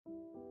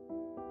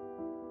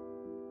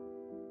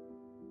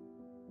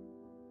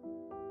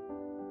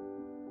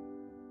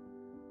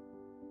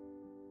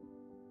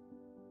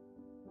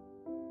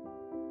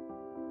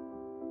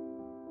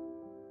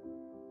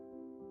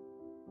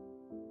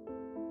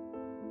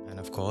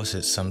of course,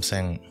 it's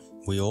something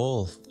we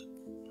all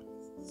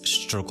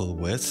struggle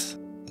with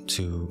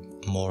to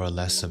more or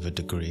less of a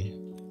degree,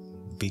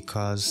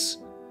 because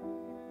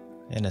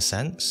in a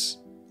sense,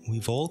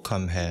 we've all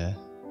come here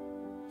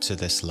to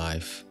this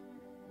life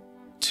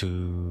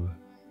to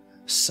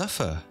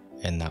suffer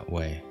in that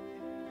way.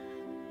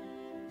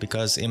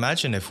 Because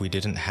imagine if we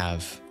didn't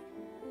have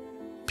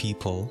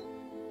people,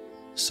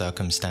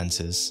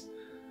 circumstances,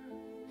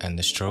 and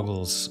the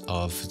struggles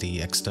of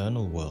the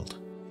external world,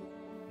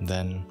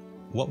 then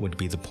what would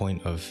be the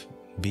point of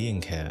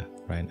being here,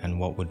 right? And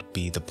what would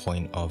be the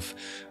point of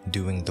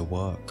doing the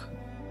work?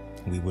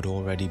 We would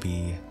already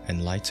be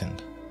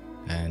enlightened.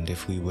 And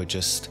if we were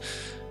just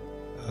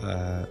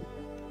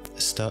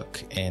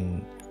stuck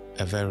in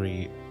a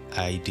very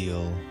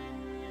ideal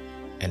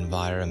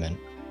environment,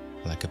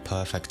 like a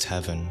perfect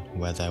heaven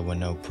where there were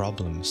no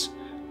problems,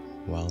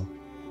 well,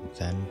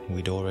 then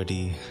we'd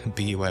already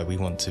be where we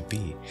want to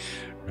be,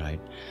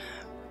 right?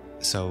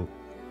 So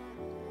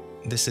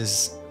this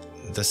is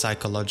the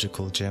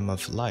psychological gym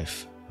of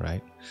life,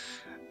 right?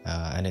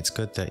 And it's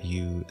good that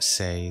you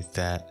say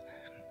that,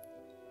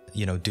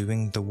 you know,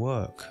 doing the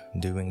work,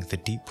 doing the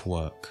deep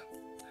work,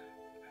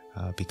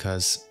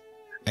 because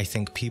I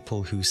think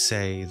people who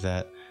say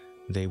that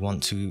they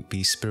want to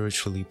be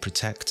spiritually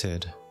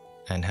protected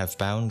and have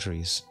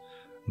boundaries,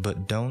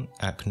 but don't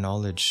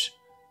acknowledge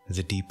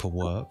the deeper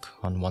work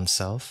on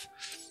oneself,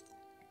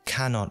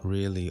 cannot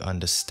really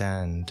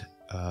understand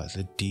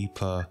the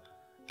deeper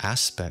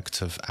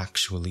aspect of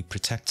actually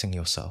protecting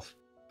yourself,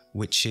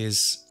 which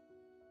is,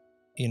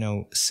 you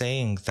know,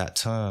 saying that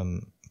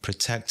term,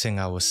 protecting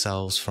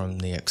ourselves from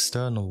the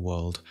external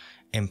world,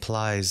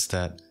 implies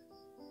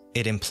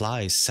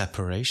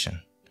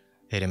separation.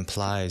 It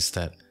implies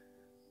that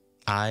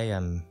I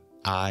am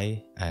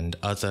I and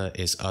other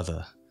is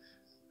other.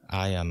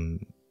 I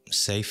am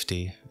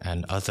safety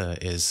and other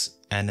is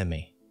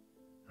enemy,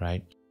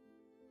 right?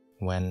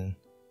 When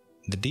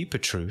the deeper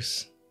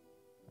truth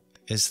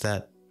is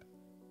that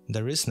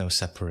there is no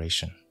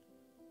separation,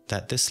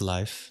 that this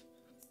life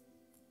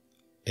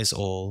is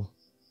all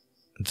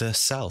the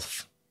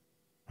self,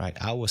 right?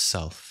 Our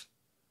self.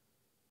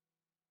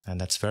 And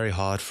that's very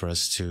hard for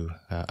us to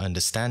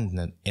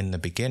understand in the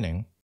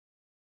beginning,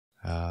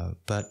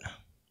 but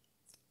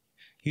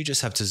you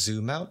just have to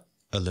zoom out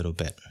a little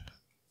bit,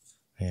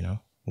 you know?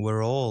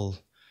 We're all,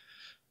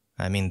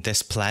 I mean,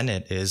 this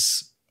planet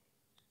is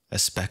a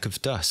speck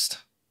of dust.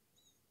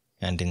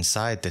 And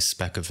inside this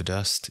speck of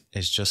dust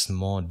is just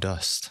more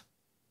dust,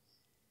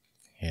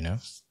 you know?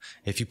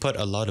 If you put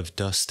a lot of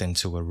dust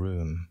into a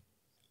room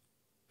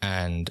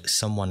and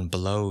someone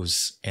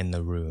blows in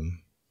the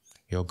room,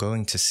 you're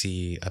going to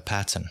see a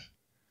pattern.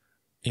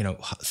 You know,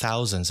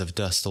 thousands of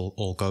dust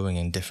all going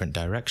in different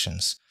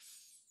directions.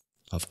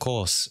 Of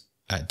course,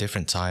 at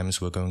different times,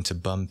 we're going to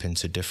bump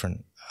into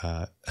different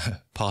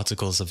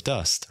particles of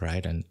dust,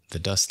 right? And the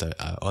dust are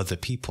other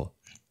people.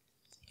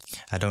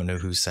 I don't know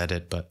who said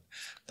it, but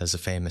there's a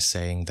famous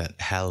saying that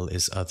hell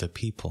is other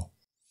people.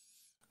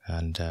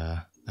 And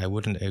I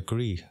wouldn't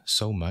agree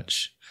so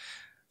much.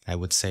 I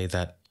would say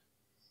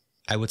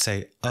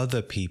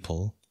other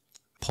people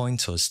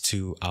point us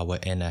to our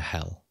inner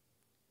hell.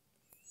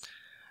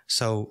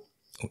 So,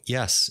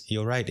 yes,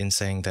 you're right in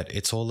saying that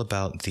it's all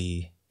about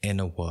the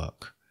inner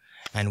work.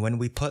 And when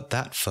we put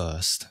that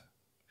first,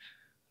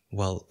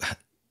 well,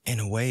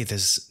 in a way,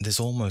 there's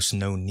almost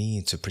no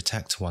need to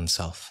protect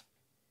oneself.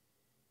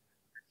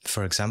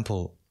 For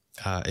example,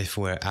 if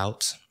we're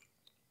out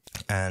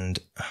and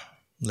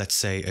let's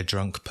say a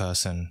drunk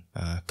person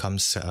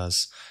comes to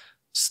us,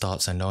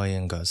 starts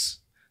annoying us,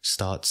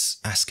 starts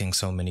asking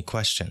so many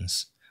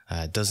questions,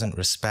 doesn't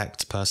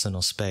respect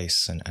personal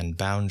space and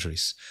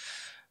boundaries,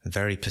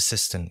 very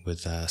persistent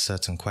with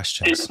certain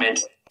questions.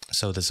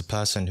 So there's a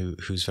person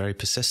who's very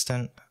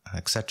persistent,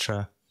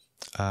 etc.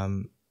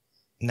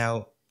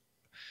 Now,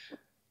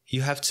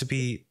 you have to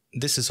be.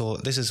 This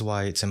is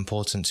why it's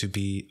important to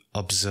be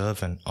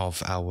observant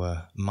of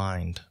our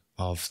mind,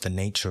 of the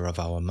nature of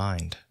our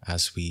mind,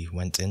 as we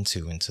went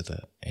into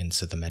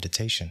the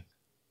meditation.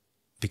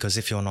 Because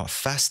if you're not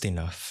fast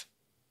enough,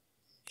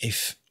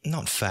 if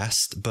not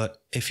fast,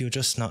 but if you're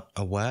just not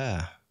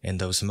aware in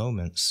those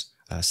moments,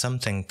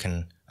 something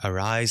can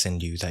arise in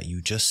you that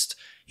you just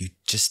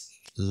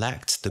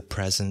lacked the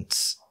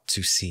presence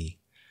to see.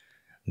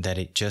 That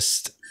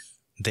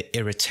the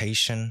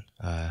irritation,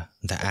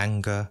 the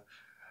anger,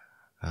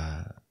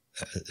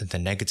 the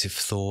negative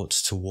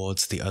thoughts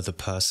towards the other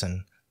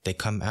person, they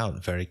come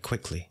out very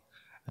quickly.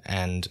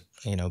 And,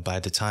 you know, by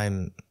the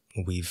time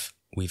we've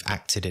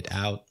acted it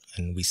out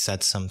and we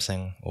said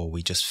something, or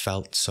we just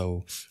felt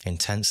so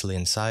intensely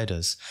inside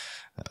us,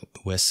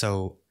 we're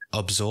so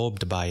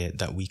absorbed by it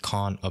that we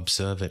can't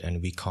observe it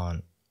and we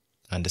can't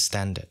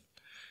understand it.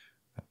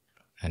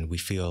 And we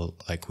feel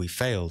like we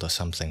failed or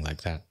something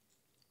like that.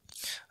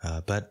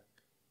 But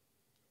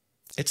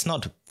it's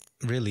not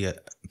really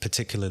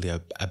particularly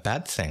a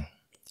bad thing.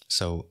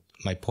 So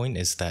my point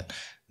is that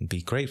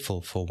be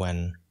grateful for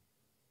when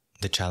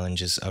the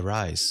challenges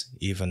arise,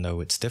 even though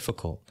it's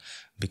difficult,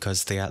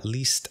 because they at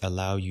least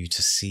allow you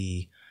to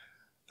see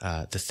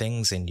the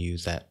things in you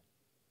that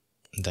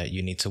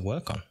you need to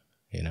work on,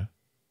 you know.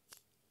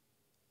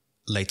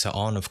 Later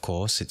on, of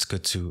course, it's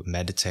good to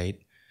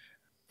meditate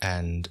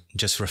and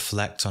just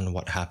reflect on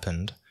what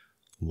happened,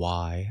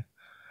 why,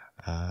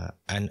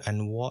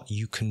 and what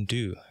you can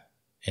do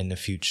in the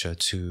future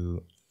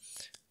to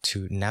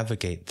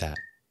navigate that.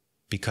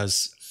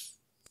 Because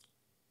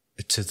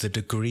to the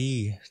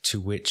degree to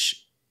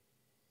which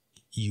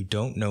you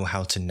don't know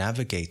how to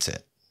navigate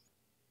it,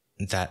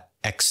 that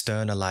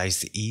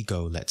externalized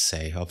ego, let's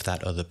say, of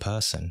that other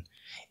person,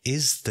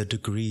 is the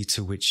degree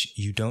to which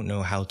you don't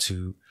know how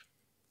to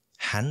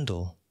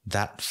handle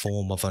that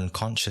form of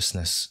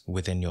unconsciousness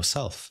within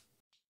yourself.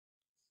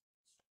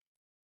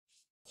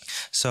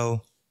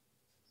 So,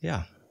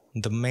 yeah,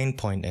 the main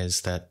point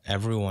is that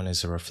everyone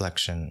is a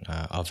reflection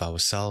of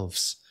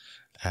ourselves,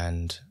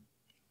 and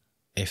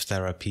if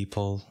there are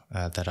people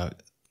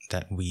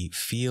that we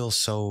feel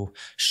so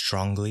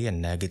strongly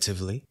and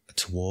negatively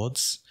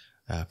towards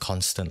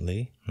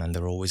constantly, and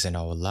they're always in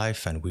our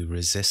life, and we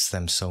resist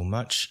them so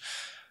much,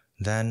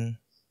 then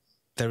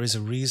there is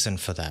a reason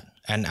for that.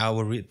 And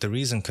the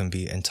reason can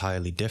be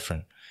entirely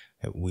different.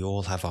 We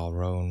all have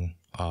our own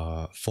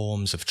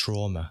forms of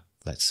trauma,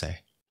 let's say.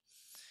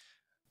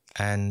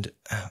 And,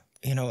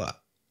 you know,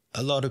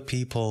 a lot of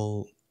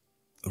people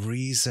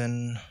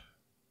reason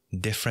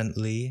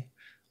differently,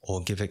 or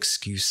give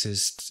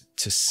excuses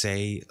to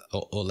say,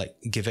 or like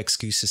give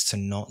excuses to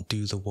not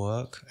do the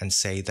work, and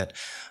say that,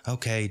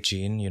 okay,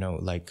 Gene, you know,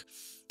 like,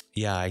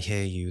 yeah, I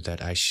hear you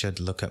that I should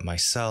look at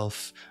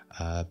myself,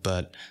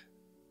 but,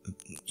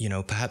 you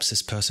know, perhaps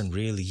this person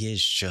really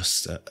is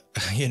just,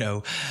 you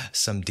know,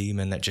 some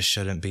demon that just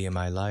shouldn't be in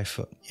my life.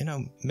 You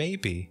know,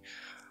 maybe,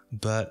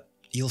 but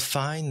you'll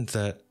find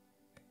that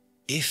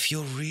if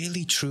you're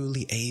really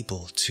truly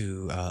able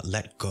to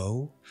let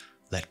go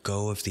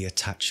of the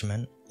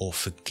attachment, or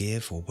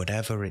forgive, or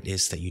whatever it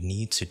is that you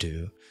need to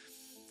do,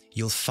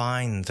 you'll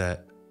find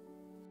that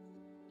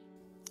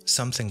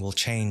something will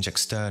change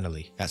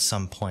externally at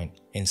some point,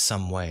 in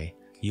some way.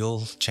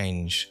 You'll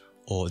change,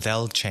 or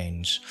they'll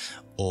change,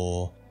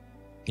 or,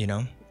 you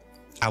know,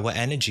 our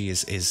energy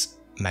is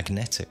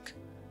magnetic,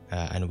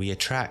 and we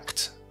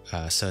attract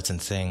certain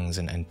things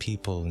and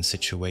people and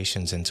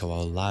situations into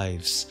our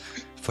lives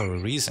for a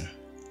reason.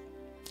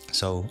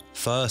 So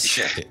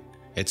first,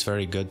 it's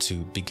very good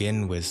to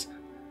begin with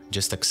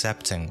just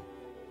accepting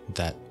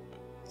that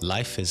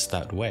life is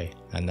that way,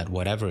 and that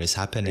whatever is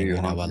happening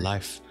in our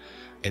life,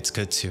 it's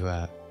good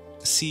to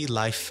see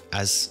life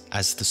as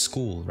the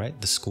school, right?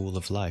 The school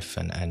of life,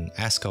 and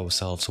ask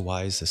ourselves,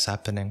 why is this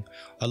happening?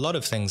 A lot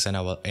of things in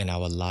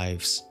our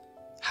lives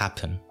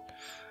happen,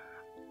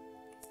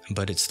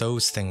 but it's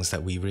those things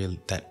that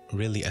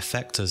really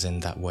affect us in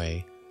that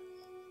way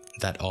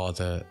that are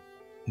the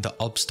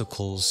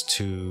obstacles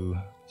to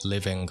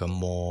living a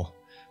more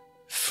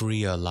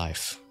freer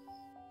life.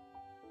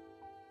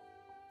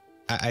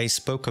 I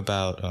spoke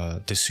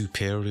about the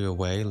superior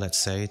way, let's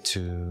say,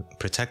 to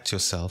protect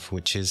yourself,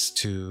 which is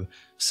to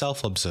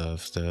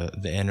self-observe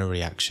the inner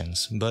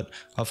reactions. But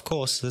of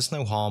course, there's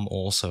no harm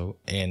also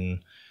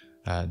in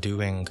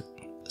doing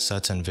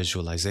certain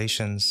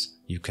visualizations.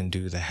 You can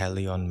do the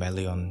Helion,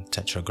 Melion,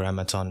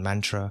 Tetragrammaton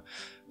mantra,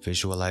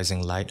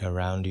 visualizing light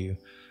around you,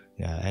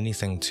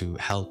 anything to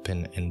help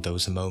in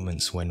those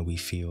moments when we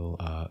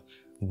feel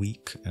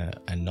weak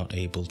and not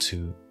able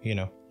to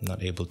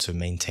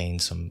maintain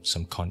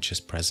some conscious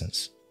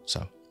presence.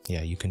 So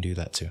yeah, you can do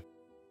that too.